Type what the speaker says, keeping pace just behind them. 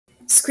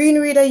Screen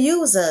reader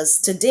users,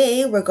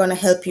 today we're going to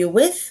help you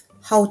with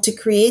how to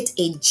create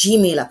a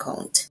Gmail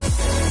account.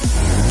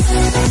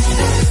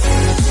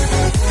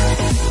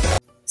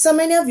 So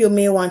many of you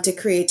may want to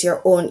create your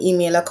own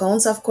email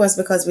accounts, of course,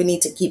 because we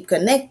need to keep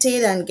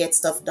connected and get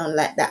stuff done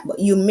like that. But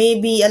you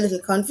may be a little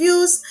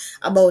confused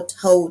about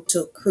how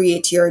to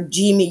create your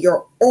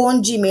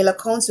own Gmail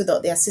accounts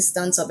without the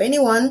assistance of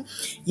anyone.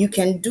 You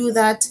can do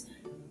that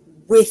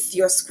with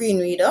your screen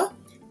reader,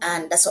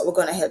 and that's what we're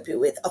going to help you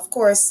with. Of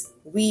course,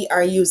 we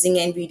are using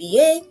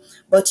NVDA,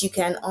 but you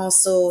can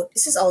also,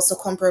 this is also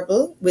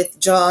comparable with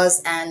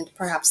JAWS and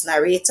perhaps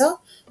Narrator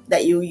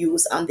that you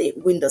use on the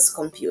Windows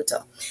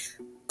computer.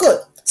 Good.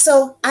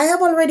 So I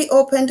have already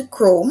opened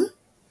Chrome,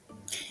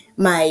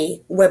 my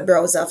web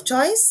browser of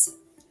choice,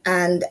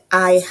 and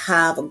I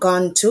have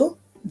gone to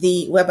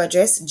the web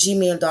address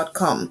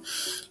gmail.com.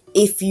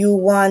 If you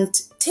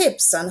want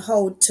tips on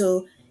how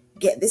to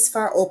get this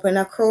far, open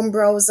a Chrome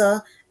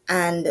browser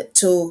and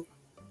to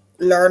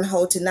learn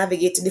how to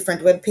navigate to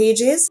different web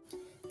pages,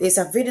 there's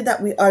a video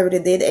that we already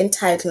did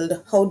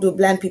entitled How Do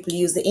Blind People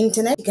Use the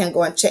Internet? You can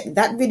go and check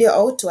that video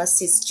out to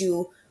assist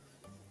you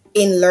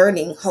in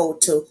learning how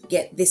to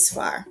get this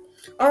far.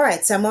 All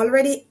right, so I'm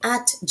already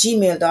at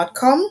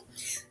gmail.com.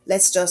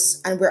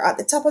 And we're at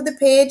the top of the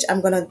page.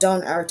 I'm going to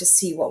down arrow to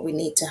see what we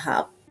need to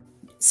have.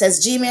 It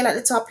says Gmail at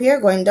the top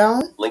here, going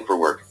down. Link for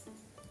work.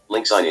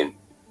 Link sign in.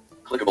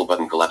 Clickable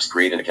button collapse,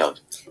 create an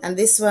account. And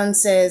this one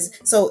says,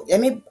 so let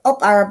me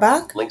up arrow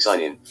back. Link sign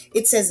in.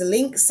 It says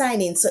link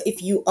sign in. So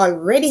if you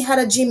already had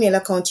a Gmail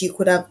account, you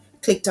could have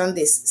clicked on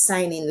this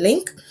sign in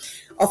link.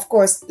 Of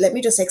course, let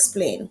me just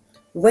explain.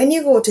 When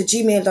you go to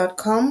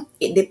gmail.com,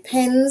 it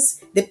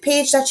depends, the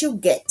page that you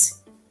get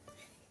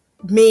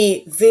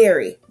may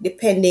vary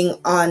depending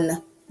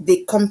on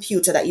the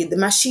computer the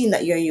machine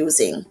that you're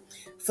using.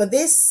 For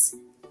this,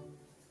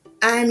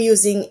 I'm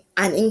using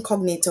an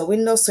incognito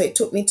window, so it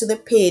took me to the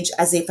page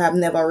as if I've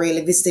never really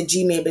visited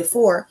Gmail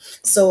before.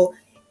 So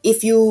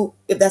if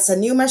that's a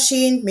new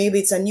machine, maybe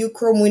it's a new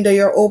Chrome window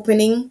you're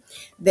opening,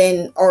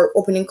 or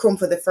opening Chrome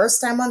for the first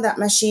time on that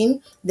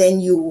machine, then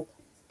you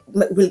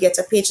will get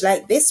a page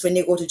like this when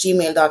you go to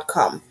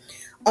gmail.com.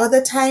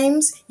 Other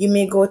times, you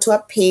may go to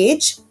a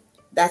page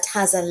that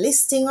has a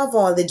listing of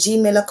all the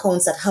Gmail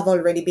accounts that have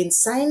already been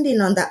signed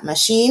in on that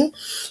machine.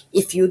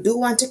 If you do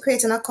want to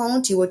create an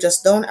account, you will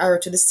just down arrow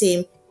to the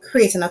same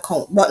create an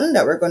account button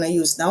that we're going to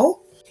use now.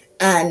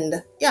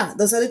 And yeah,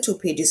 those are the two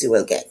pages you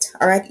will get.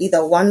 All right,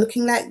 either one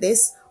looking like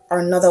this or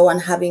another one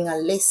having a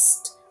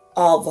list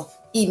of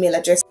email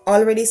address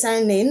already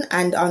signed in,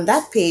 and on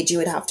that page you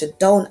would have to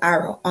down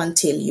arrow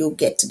until you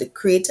get to the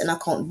create an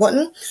account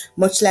button,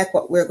 much like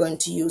what we're going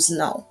to use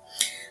now.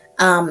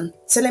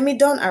 So let me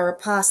down arrow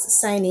past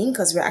sign in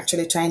because we're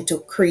actually trying to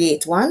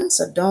create one.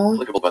 So down.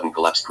 Clickable button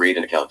collapse, create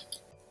an account.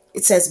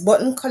 It says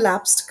button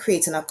collapsed,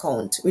 create an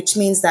account, which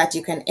means that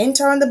you can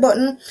enter on the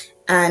button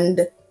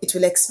and it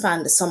will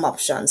expand some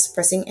options.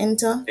 Pressing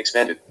enter.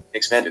 Expanded.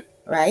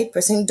 Right,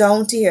 pressing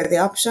down to hear the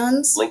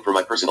options. Link for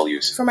my personal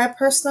use. For my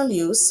personal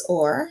use,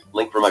 or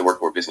link for my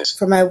work or business.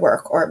 For my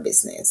work or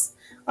business.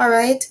 All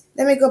right,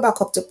 let me go back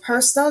up to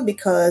personal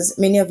because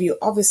many of you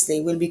obviously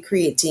will be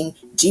creating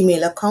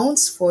Gmail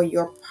accounts for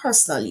your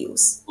personal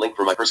use. Link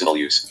for my personal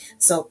use.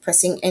 So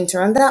pressing enter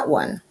on that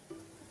one.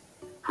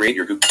 Create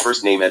your Google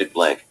first name, edit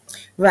blank.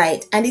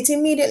 Right, and it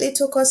immediately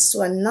took us to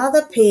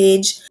another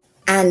page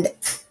and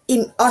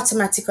it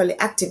automatically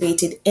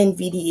activated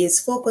NVDA's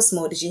focus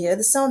mode. Did you hear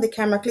the sound, the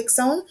camera click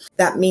sound?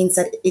 That means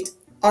that it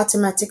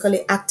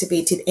automatically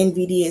activated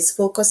NVDA's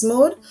focus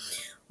mode,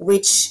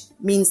 which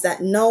means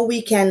that now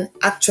we can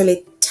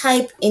actually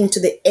type into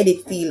the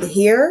edit field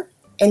here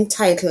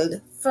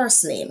entitled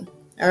first name.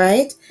 All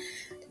right.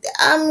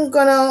 I'm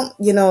gonna,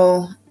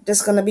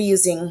 just gonna be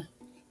using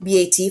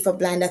BAT for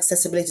Blind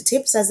Accessibility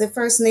Tips as the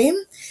first name.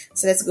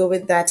 So let's go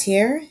with that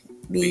here,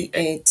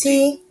 BAT.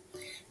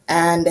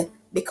 And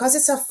because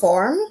it's a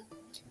form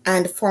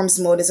and forms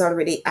mode is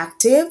already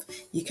active,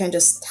 you can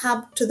just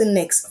tab to the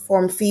next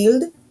form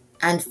field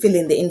and fill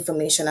in the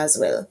information as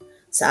well.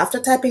 So after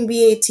typing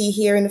BAT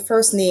here in the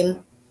first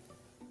name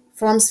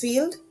forms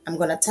field, I'm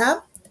going to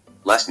tab.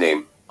 Last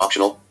name,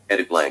 optional,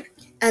 edit blank.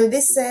 And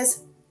this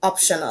says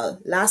optional,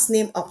 last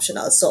name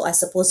optional. So I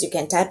suppose you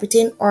can type it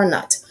in or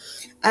not.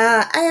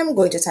 I am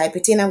going to type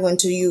it in. I'm going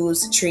to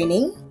use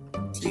training,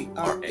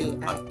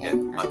 TRAINING.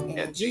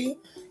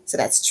 So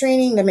that's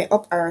training. Let me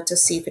up arrow to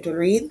see if it will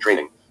read.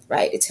 Training.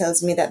 Right. It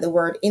tells me that the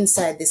word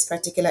inside this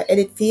particular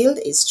edit field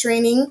is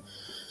training.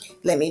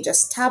 Let me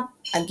just tab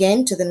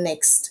again to the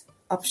next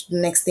option,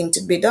 the next thing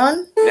to be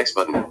done. Next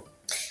button.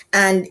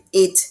 And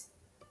it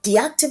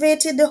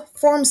deactivated the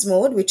forms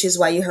mode, which is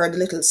why you heard a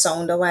little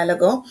sound a while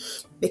ago,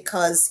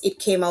 because it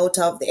came out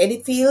of the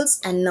edit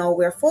fields and now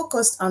we're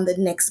focused on the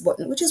next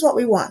button, which is what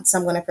we want. So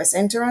I'm going to press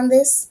enter on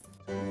this.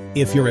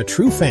 If you're a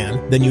true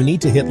fan, then you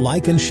need to hit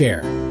like and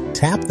share.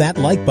 Tap that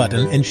like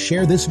button and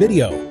share this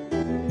video.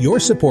 Your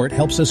support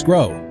helps us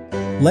grow.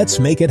 Let's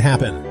make it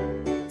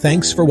happen.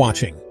 Thanks for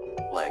watching.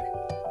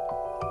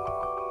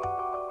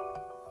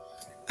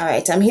 All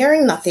right, I'm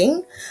hearing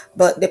nothing,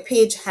 but the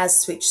page has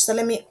switched. So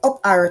let me up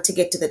arrow to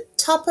get to the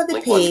top of the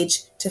Link page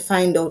to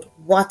find out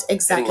what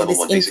exactly level this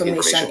 1 basic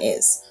information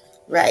is.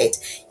 Right.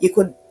 You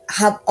could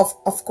have,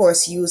 of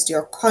course, used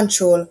your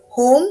control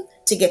home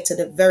to get to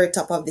the very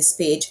top of this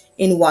page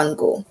in one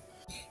go.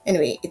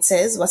 Anyway, it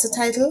says, what's the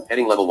title?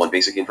 Heading level 1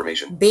 basic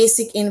information.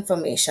 Basic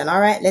information. All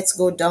right, let's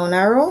go down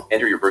arrow.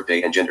 Enter your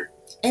birthday and gender.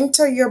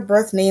 Enter your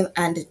birth name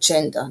and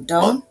gender.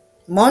 Down.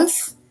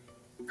 Month.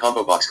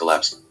 Combo box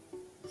collapsed.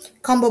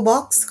 Combo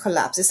box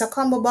collapse. It's a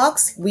combo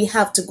box. We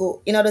have to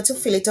go, in order to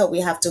fill it out,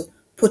 we have to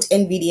put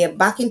NVDA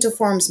back into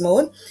forms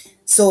mode.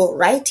 So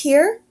right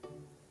here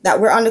that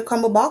we're on the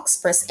combo box,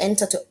 press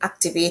enter to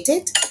activate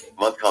it.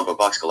 Month combo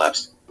box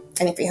collapsed.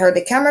 And if you heard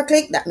the camera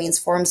click, that means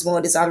forms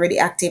mode is already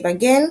active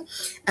again.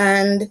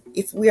 And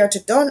if we are to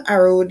down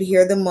arrow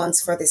here, the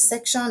months for this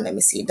section, let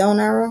me see, down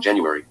arrow.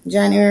 January.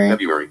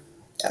 February.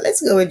 Yeah,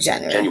 let's go with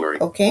January.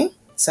 Okay,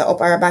 so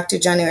up arrow back to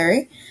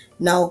January.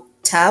 Now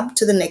tab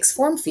to the next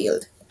form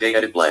field. Day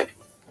edit blank.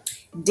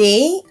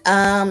 Day,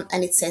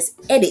 and it says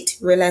edit.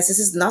 Realize this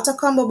is not a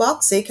combo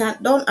box, so you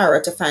can't down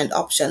arrow to find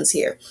options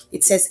here.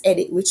 It says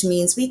edit, which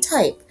means we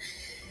type.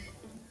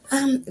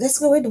 Let's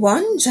go with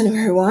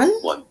January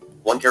 1.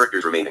 1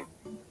 characters remaining.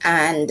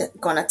 And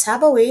gonna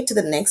tab away to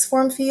the next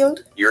form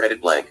field. Year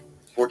edit blank.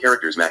 4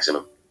 characters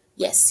maximum.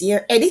 Yes,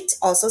 year edit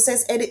also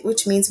says edit,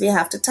 which means we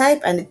have to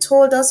type, and it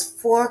told us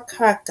 4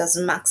 characters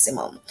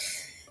maximum.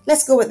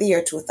 Let's go with the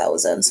year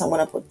 2000. So I'm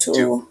gonna put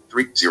 2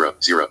 3 0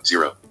 0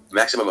 0.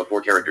 Maximum of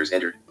 4 characters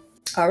entered.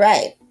 All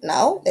right,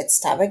 now let's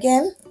tab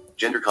again.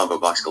 Gender combo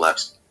box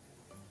collapsed.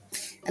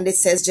 And it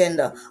says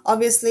gender.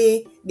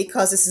 Obviously,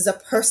 because this is a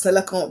personal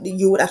account,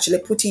 you would actually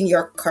put in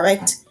your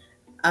correct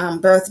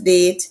birth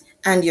date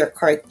and your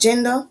correct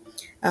gender.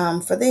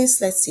 For this,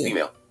 let's see.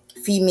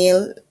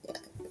 Female.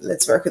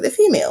 Let's work with the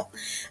female.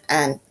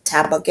 And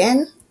tab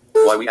again.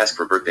 Why we ask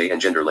for birthday and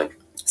gender link.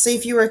 So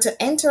if you were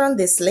to enter on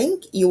this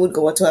link, you would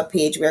go to a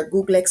page where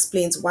Google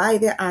explains why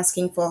they're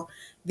asking for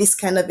this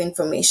kind of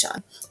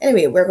information.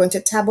 Anyway, we're going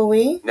to tab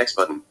away. Next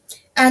button.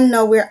 And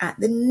now we're at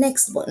the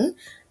next button.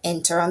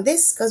 Enter on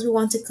this because we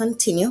want to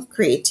continue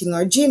creating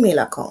our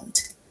Gmail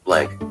account.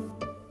 Blank.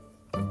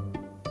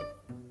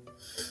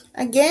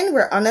 Again,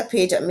 we're on a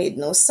page that made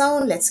no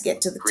sound. Let's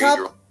get to the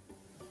top.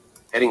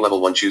 Heading level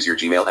 1, choose your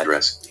Gmail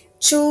address.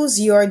 Choose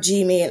your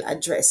Gmail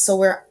address. So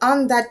we're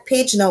on that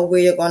page now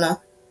where you're going to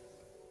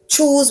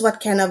choose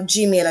what kind of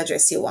Gmail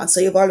address you want.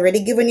 So you've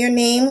already given your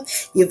name,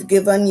 you've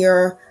given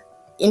your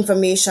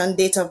information,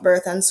 date of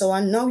birth, and so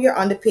on. Now you're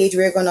on the page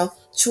where you're going to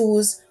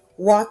choose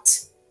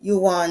what you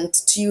want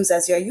to use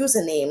as your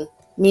username,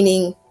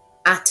 meaning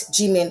at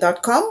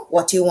gmail.com,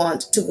 what you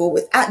want to go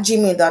with at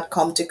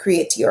gmail.com to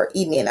create your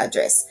email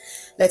address.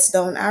 Let's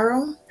down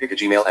arrow. Pick a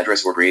Gmail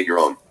address or create your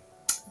own.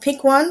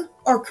 Pick one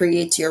or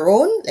create your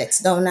own. Let's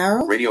down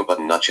arrow. Radio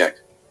button not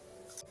checked.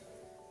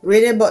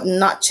 Radio button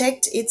not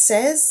checked, it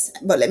says,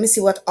 but let me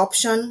see what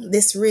option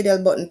this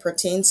radio button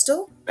pertains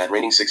to.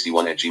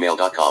 Batraining61 at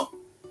gmail.com.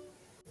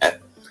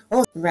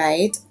 Oh,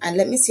 right. And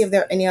let me see if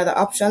there are any other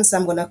options.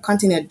 I'm going to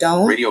continue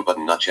down. Radio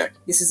button not checked.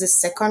 This is the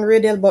second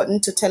radial button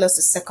to tell us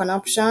the second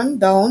option.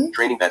 Down.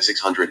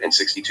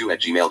 Training662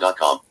 at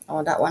gmail.com.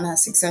 Oh, that one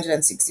has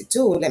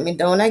 662. Let me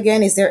down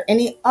again. Is there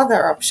any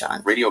other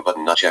option? Radio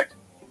button not checked.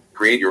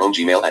 Create your own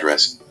Gmail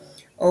address.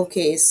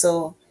 Okay,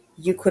 so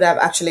you could have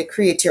actually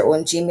create your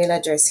own Gmail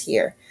address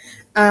here.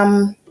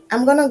 I'm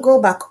going to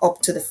go back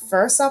up to the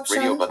first option.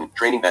 Radio button.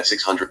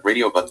 Training600.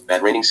 Radio button.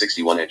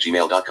 Batraining61 at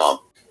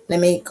gmail.com. Let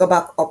me go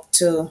back up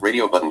to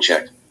radio button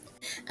checked.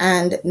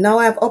 And now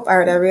I've up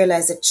arrowed, I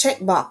realize the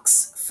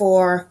checkbox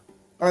for,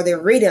 or the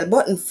radial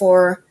button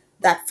for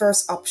that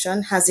first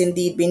option has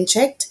indeed been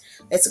checked.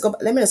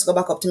 Let me just go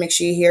back up to make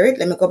sure you hear it.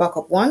 Let me go back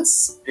up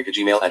once. Pick a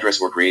Gmail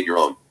address or create your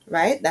own.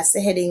 Right, that's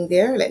the heading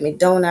there. Let me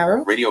down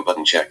arrow. Radio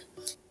button checked.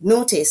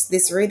 Notice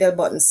this radial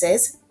button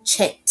says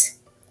checked,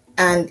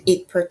 and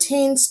it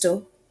pertains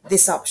to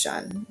this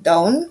option.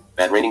 Down.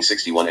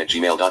 Batraining61 at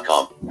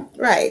gmail.com.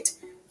 Right.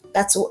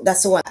 That's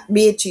the one.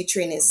 BHE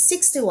training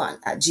 61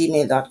 at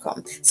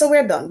gmail.com. So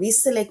we're done. We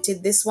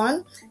selected this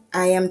one.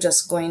 I am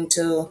just going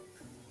to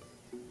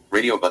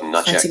radio button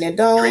not checked. Continue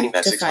down Training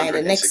to find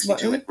the next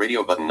button.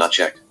 Radio button not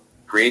checked.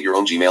 Create your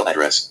own Gmail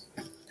address.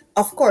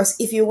 Of course,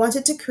 if you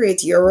wanted to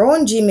create your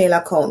own Gmail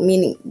account,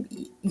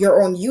 meaning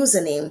your own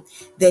username,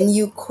 then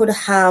you could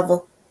have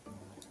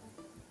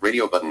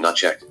radio button not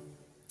checked.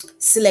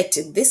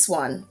 Selected this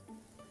one,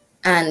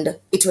 and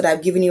it would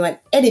have given you an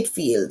edit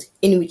field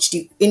in which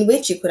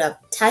you could have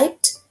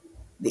typed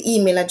the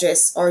email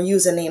address or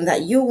username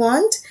that you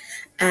want,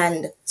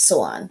 and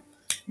so on.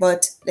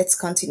 But let's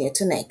continue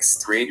to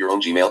next. Create your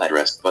own Gmail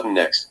address. Button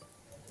next.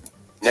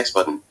 Next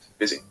button.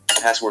 Busy.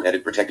 Password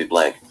edit protected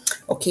blank.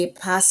 Okay,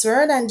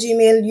 password, and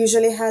Gmail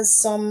usually has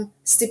some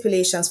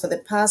stipulations for the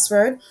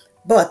password,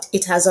 but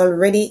it has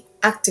already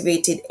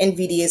activated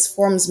NVDA's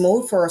forms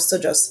mode for us to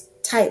just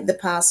type the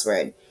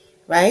password,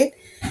 right?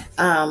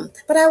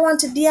 But I want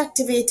to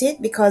deactivate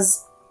it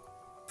because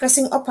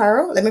pressing up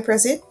arrow, let me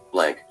press it.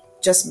 Blank.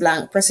 Just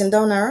blank. Pressing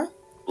down arrow.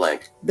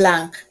 blank.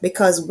 Blank,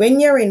 because when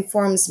you're in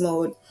forms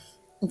mode,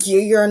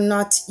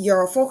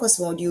 your focus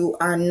mode, you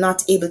are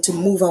not able to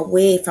move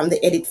away from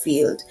the edit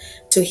field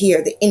to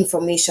hear the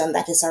information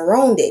that is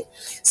around it.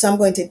 So I'm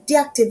going to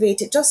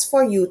deactivate it just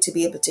for you to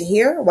be able to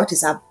hear what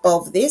is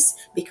above this,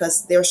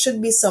 because there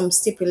should be some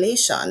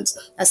stipulations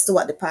as to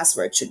what the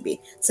password should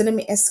be. So let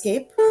me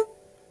escape.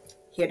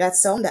 Hear that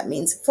sound? That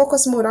means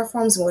focus mode or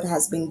forms mode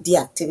has been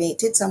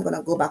deactivated. So I'm going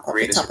to go back up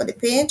the top of the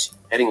page.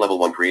 Heading level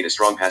 1, create a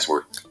strong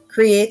password.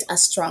 Create a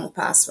strong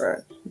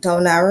password.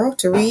 Down arrow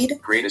to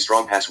read. Create a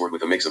strong password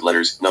with a mix of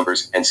letters,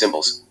 numbers, and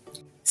symbols.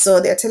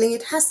 So they're telling you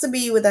it has to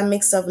be with a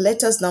mix of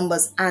letters,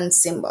 numbers, and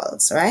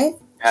symbols, right?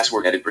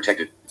 Password edit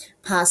protected.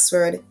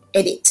 Password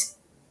edit.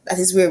 That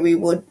is where we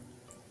would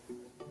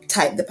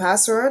type the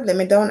password. Let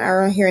me down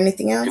arrow here.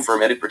 Anything else?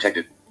 Confirm edit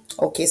protected.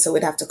 Okay, so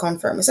we'd have to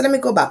confirm it. So let me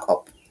go back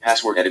up.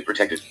 Password edit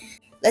protected.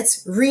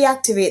 Let's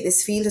reactivate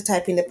this field to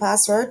type in the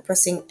password,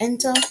 pressing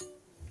enter.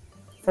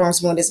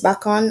 Forms mode is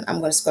back on.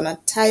 I'm just gonna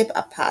type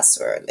a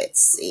password.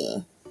 Let's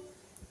see.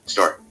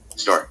 Star.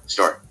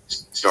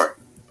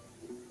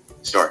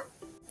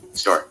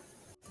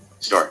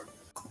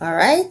 All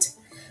right.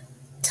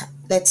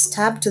 Let's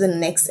tab to the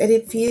next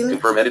edit field.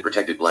 Confirm edit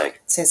protected blank.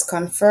 It says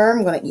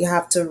confirm. You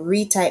have to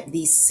retype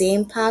the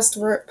same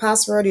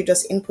password you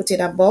just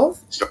inputted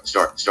above.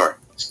 Star.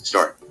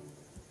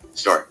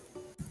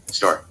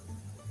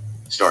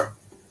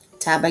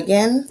 Tab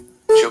again.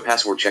 Show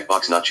password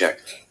checkbox not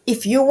checked.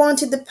 If you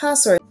wanted the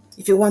password,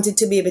 if you wanted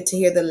to be able to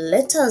hear the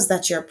letters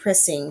that you're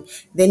pressing,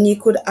 then you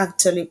could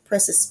actually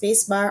press a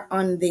space bar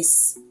on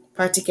this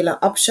particular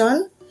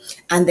option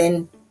and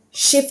then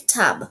shift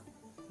tab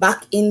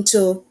back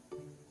into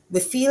the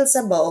fields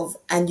above,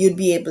 and you'd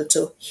be able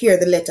to hear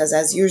the letters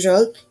as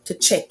usual to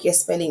check your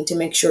spelling to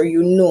make sure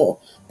you know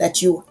that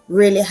you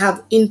really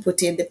have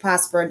inputted the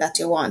password that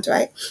you want,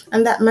 right?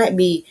 And that might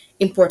be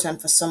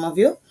important for some of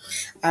you.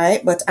 All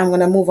right, but I'm going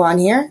to move on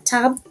here.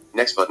 Tab.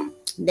 Next button.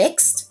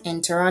 Next.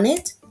 Enter on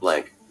it.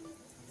 Blank.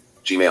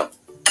 Gmail.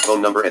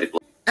 Phone number edit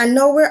blank. And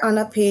now we're on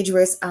a page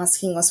where it's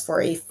asking us for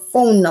a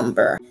phone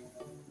number.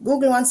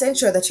 Google wants to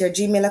ensure that your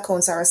Gmail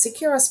accounts are as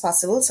secure as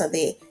possible, so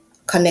they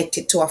connect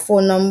it to a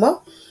phone number.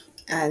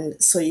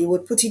 And so you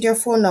would put in your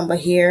phone number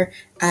here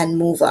and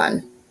move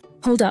on.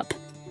 Hold up.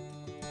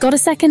 Got a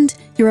second?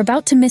 You're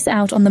about to miss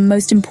out on the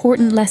most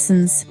important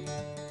lessons.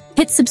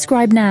 Hit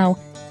subscribe now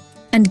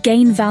and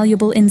gain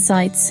valuable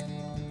insights.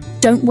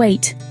 Don't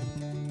wait.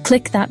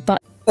 Click that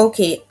button.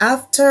 Okay,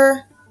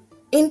 after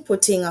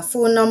inputting a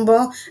phone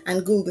number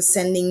and Google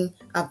sending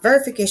a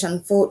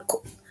verification code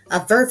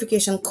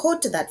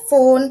to that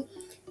phone,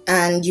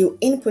 and you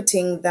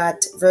inputting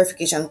that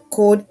verification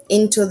code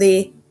into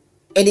the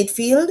edit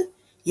field,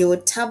 you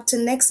would tap to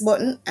next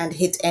button and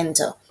hit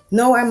enter.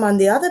 Now I'm on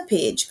the other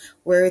page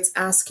where it's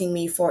asking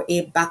me for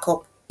a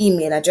backup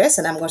email address,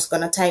 and I'm just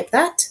going to type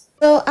that.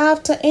 So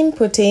after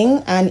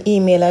inputting an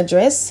email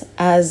address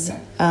as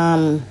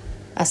a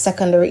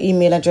secondary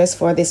email address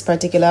for this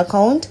particular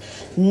account,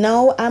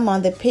 now I'm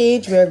on the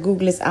page where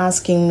Google is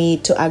asking me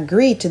to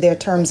agree to their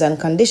terms and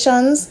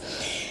conditions.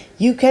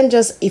 You can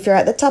just, if you're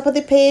at the top of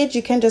the page,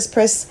 you can just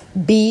press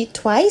B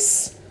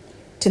twice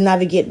to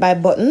navigate by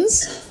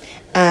buttons.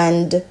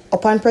 And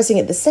upon pressing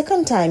it the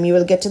second time, you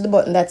will get to the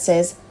button that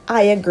says,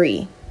 I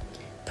agree.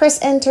 Press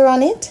enter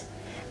on it.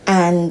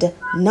 And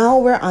now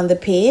we're on the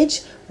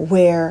page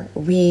where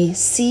we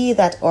see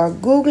that our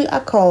Google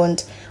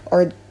account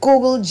or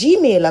Google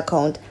Gmail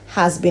account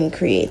has been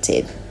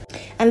created.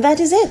 And that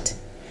is it.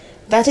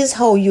 That is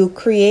how you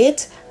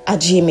create a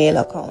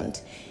Gmail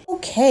account.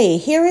 Okay,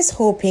 here is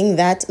hoping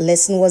that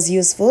lesson was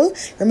useful.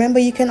 Remember,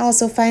 you can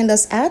also find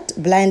us at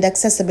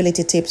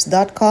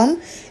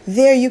blindaccessibilitytips.com.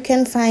 There you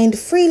can find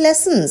free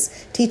lessons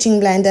teaching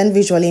blind and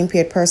visually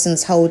impaired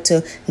persons how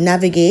to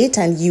navigate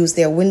and use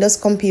their Windows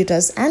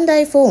computers and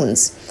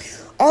iPhones.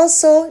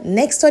 Also,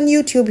 next on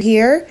YouTube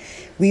here,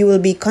 we will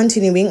be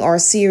continuing our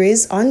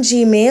series on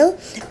Gmail,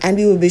 and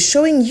we will be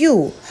showing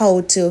you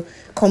how to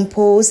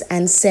compose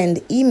and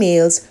send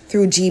emails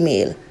through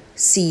Gmail.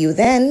 See you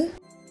then.